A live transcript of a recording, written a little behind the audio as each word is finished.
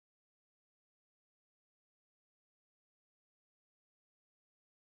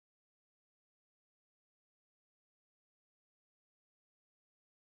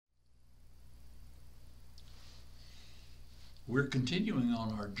We're continuing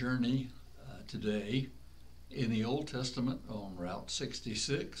on our journey today in the Old Testament on Route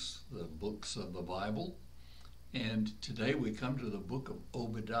 66, the books of the Bible. And today we come to the book of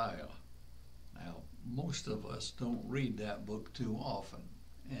Obadiah. Now, most of us don't read that book too often,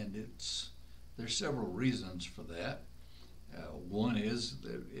 and there's several reasons for that. One is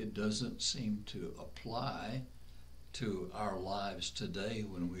that it doesn't seem to apply to our lives today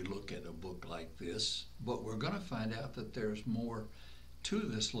when we look at a book like this, but we're going to find out that there's more to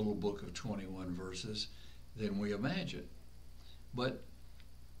this little book of 21 verses than we imagine. But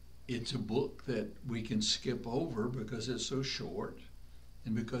it's a book that we can skip over because it's so short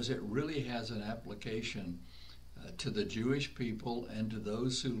and because it really has an application to the Jewish people and to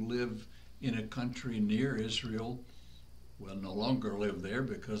those who live in a country near Israel. Well, no longer live there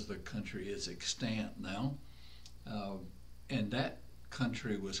because the country is extant now. And that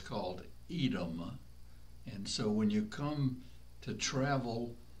country was called Edom. And so when you come to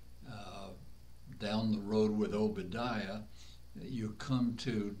travel down the road with Obadiah, you come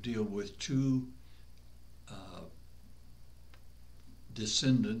to deal with two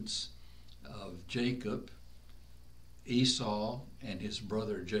descendants of Jacob, Esau and his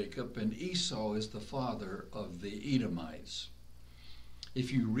brother Jacob. And Esau is the father of the Edomites.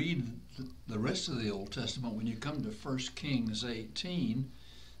 If you read the rest of the Old Testament, when you come to 1 Kings 18,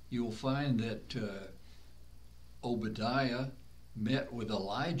 you'll find that Obadiah met with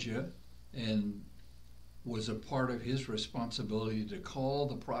Elijah and was a part of his responsibility to call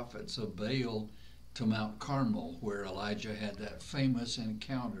the prophets of Baal to Mount Carmel, where Elijah had that famous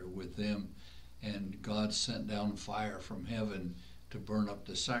encounter with them, and God sent down fire from heaven to burn up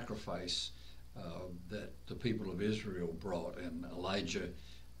the sacrifice that the people of Israel brought, and Elijah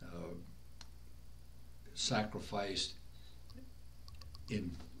sacrificed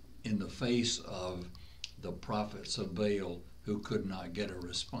in the face of the prophets of Baal who could not get a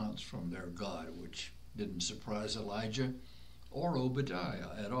response from their God, which didn't surprise Elijah or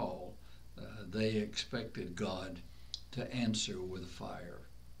Obadiah at all. They expected God to answer with fire.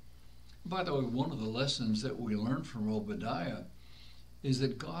 By the way, one of the lessons that we learn from Obadiah is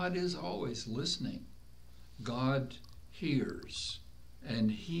that God is always listening. God hears, and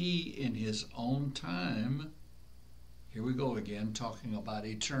he, in his own time, here we go again, talking about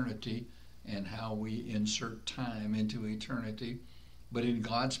eternity and how we insert time into eternity, but in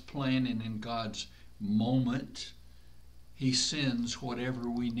God's plan and in God's moment, he sends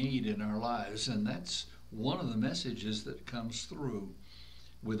whatever we need in our lives, and that's one of the messages that comes through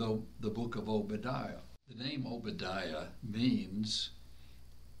with the book of Obadiah. The name Obadiah means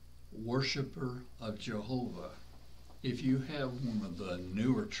worshiper of Jehovah. If you have one of the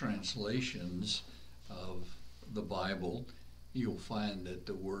newer translations of the Bible, you'll find that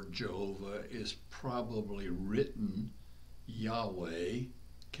the word Jehovah is probably written Yahweh,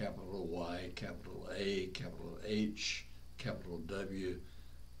 capital Y, capital A, capital H, capital W,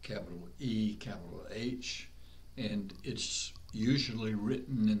 capital E, capital H, and it's usually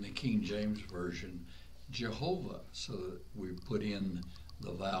written in the King James Version Jehovah, so that we put in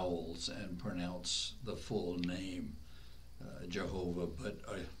the vowels and pronounce the full name Jehovah. But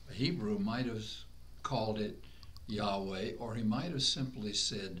a Hebrew might have called it Yahweh, or he might have simply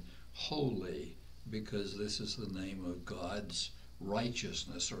said holy, because this is the name of God's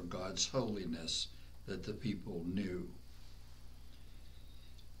righteousness or God's holiness that the people knew.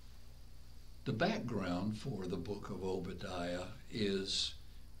 The background for the book of Obadiah is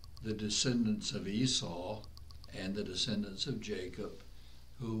the descendants of Esau and the descendants of Jacob,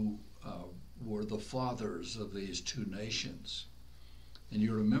 who were the fathers of these two nations. And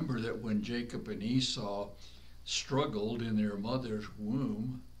you remember that when Jacob and Esau struggled in their mother's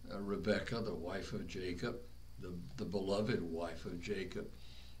womb, Rebekah, the wife of Jacob, the beloved wife of Jacob,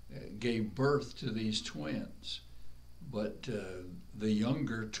 gave birth to these twins. But the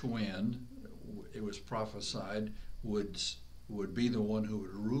younger twin, it was prophesied, would be the one who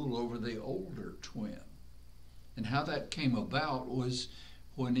would rule over the older twin. And how that came about was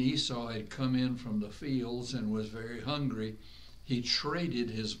when Esau had come in from the fields and was very hungry, he traded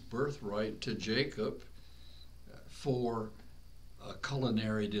his birthright to Jacob for a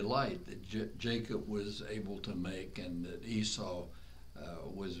culinary delight that Jacob was able to make and that Esau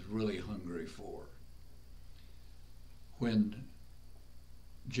was really hungry for. When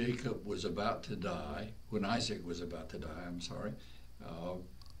Jacob was about to die, when Isaac was about to die,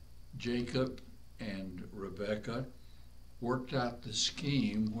 Jacob and Rebekah worked out the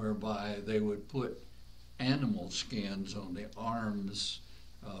scheme whereby they would put animal skins on the arms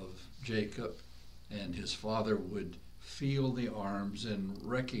of Jacob, and his father would feel the arms and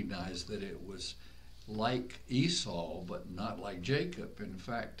recognize that it was like Esau, but not like Jacob. In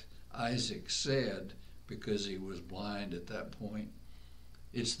fact, Isaac said, because he was blind at that point,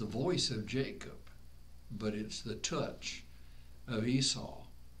 it's the voice of Jacob, but it's the touch of Esau.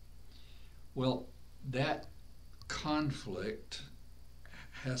 Well, that conflict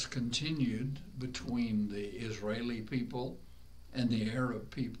has continued between the Israeli people and the Arab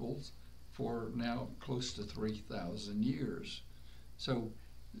peoples for now close to 3,000 years. So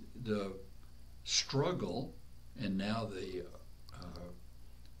the struggle and now the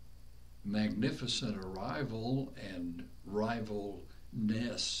magnificent arrival and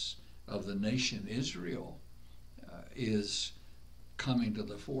rivalness of the nation Israel is coming to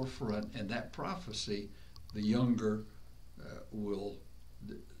the forefront, and that prophecy, the younger will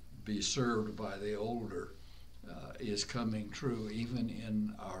be served by the older, is coming true even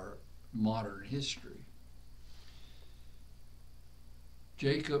in our modern history.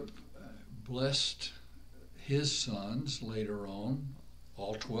 Jacob blessed his sons later on,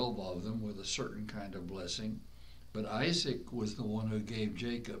 all 12 of them, with a certain kind of blessing, but Isaac was the one who gave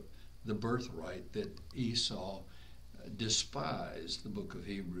Jacob the birthright that Esau despised, the book of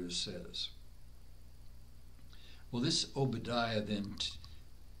Hebrews says. Well, this Obadiah then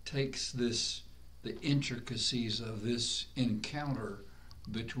takes the intricacies of this encounter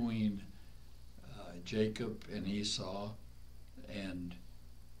between Jacob and Esau and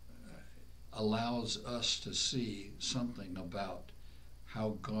allows us to see something about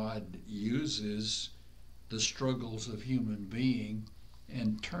how God uses the struggles of human being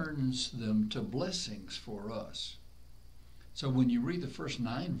and turns them to blessings for us. So when you read the first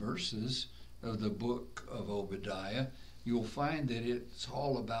 9 verses of the book of Obadiah, you'll find that it's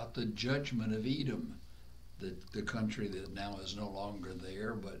all about the judgment of Edom, the country that now is no longer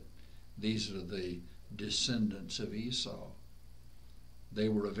there, but these are the descendants of Esau. They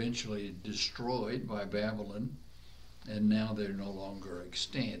were eventually destroyed by Babylon, and now they're no longer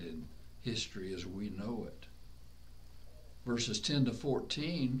extant in history as we know it. Verses 10 to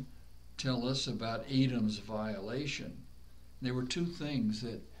 14 tell us about Edom's violation. There were 2 things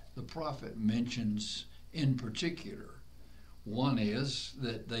that the prophet mentions in particular. One is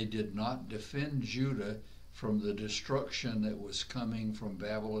that they did not defend Judah from the destruction that was coming from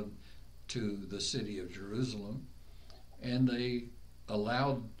Babylon to the city of Jerusalem, and they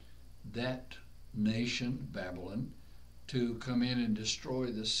allowed that nation, Babylon, to come in and destroy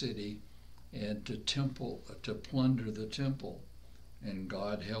the city and to plunder the temple, and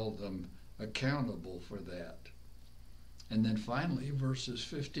God held them accountable for that. And then finally, verses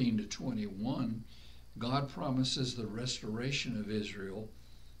 15 to 21, God promises the restoration of Israel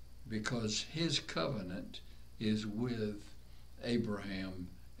because his covenant is with Abraham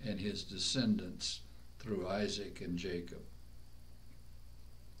and his descendants through Isaac and Jacob.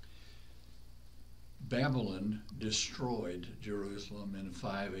 Babylon destroyed Jerusalem in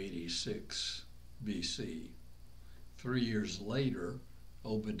 586 BC. 3 years later,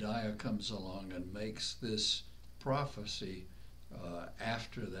 Obadiah comes along and makes this prophecy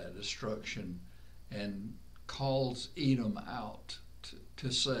after that destruction and calls Edom out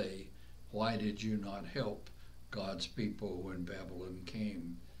to say, why did you not help God's people when Babylon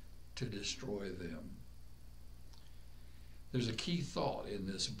came to destroy them? There's a key thought in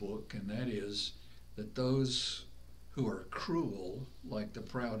this book, and that is that those who are cruel, like the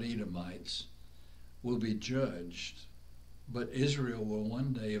proud Edomites, will be judged, but Israel will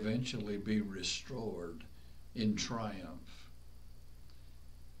one day eventually be restored in triumph.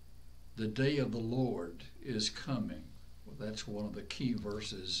 The day of the Lord is coming. Well, that's one of the key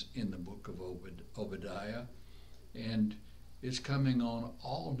verses in the book of Obadiah, and it's coming on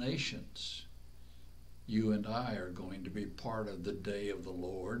all nations. You and I are going to be part of the day of the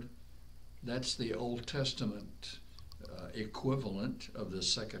Lord. That's the Old Testament equivalent of the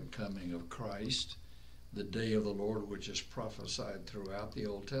second coming of Christ. The day of the Lord, which is prophesied throughout the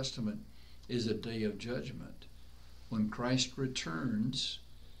Old Testament, is a day of judgment. When Christ returns,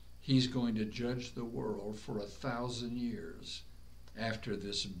 he's going to judge the world for 1,000 years after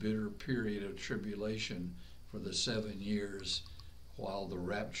this bitter period of tribulation for the 7 years while the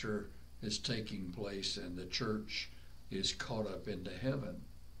rapture is taking place and the church is caught up into heaven.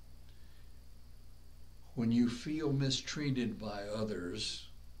 When you feel mistreated by others,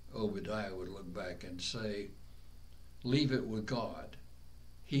 Obadiah would look back and say, leave it with God.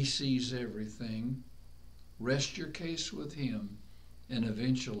 He sees everything. Rest your case with him, and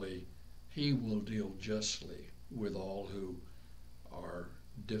eventually he will deal justly with all who are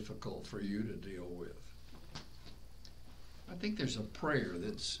difficult for you to deal with. I think there's a prayer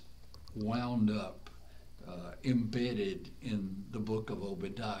that's wound up, embedded in the book of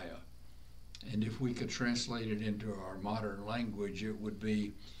Obadiah. And if we could translate it into our modern language, it would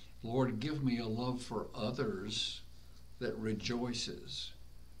be, Lord, give me a love for others that rejoices.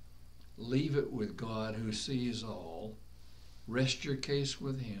 Leave it with God who sees all. Rest your case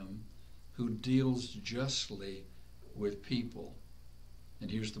with him who deals justly with people.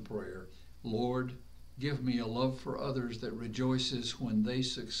 And here's the prayer. Lord, give me a love for others that rejoices when they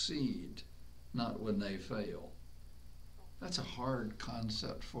succeed, not when they fail. That's a hard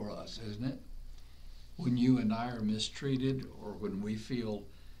concept for us, isn't it? When you and I are mistreated, or when we feel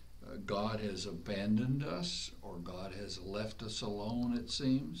God has abandoned us, or God has left us alone, it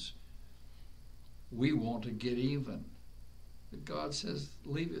seems, we want to get even. But God says,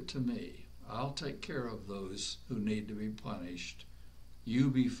 leave it to me. I'll take care of those who need to be punished. You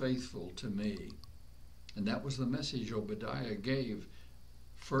be faithful to me. And that was the message Obadiah gave.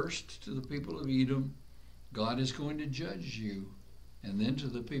 First to the people of Edom, God is going to judge you. And then to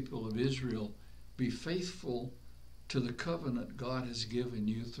the people of Israel, be faithful to the covenant God has given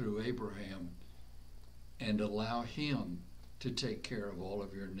you through Abraham, and allow him to take care of all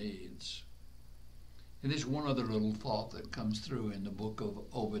of your needs. And there's one other little thought that comes through in the book of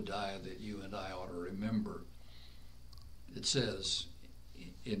Obadiah that you and I ought to remember. It says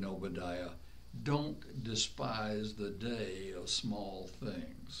in Obadiah, don't despise the day of small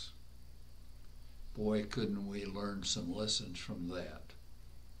things. Boy, couldn't we learn some lessons from that.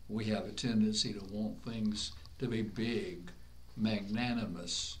 We have a tendency to want things to be big,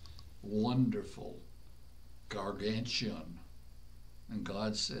 magnanimous, wonderful, gargantuan. And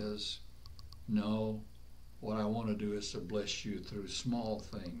God says, no, what I want to do is to bless you through small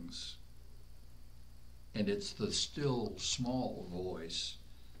things. And it's the still small voice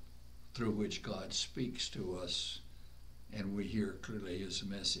through which God speaks to us, and we hear clearly his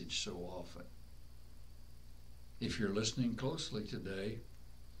message so often. If you're listening closely today,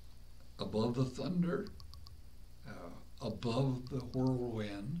 above the thunder, above the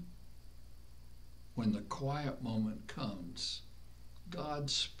whirlwind, when the quiet moment comes, God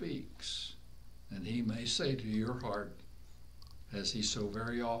speaks, and he may say to your heart, as he so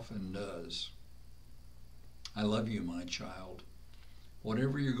very often does, I love you, my child.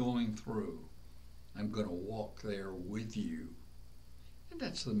 Whatever you're going through, I'm going to walk there with you. And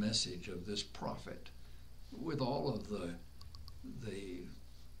that's the message of this prophet, with all of the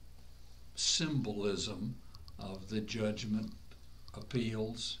symbolism of the judgment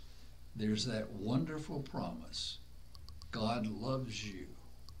appeals. There's that wonderful promise. God loves you.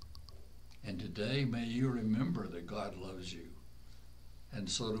 And today, may you remember that God loves you. And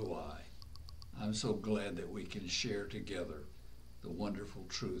so do I. I'm so glad that we can share together the wonderful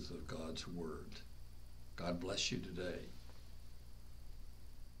truth of God's Word. God bless you today.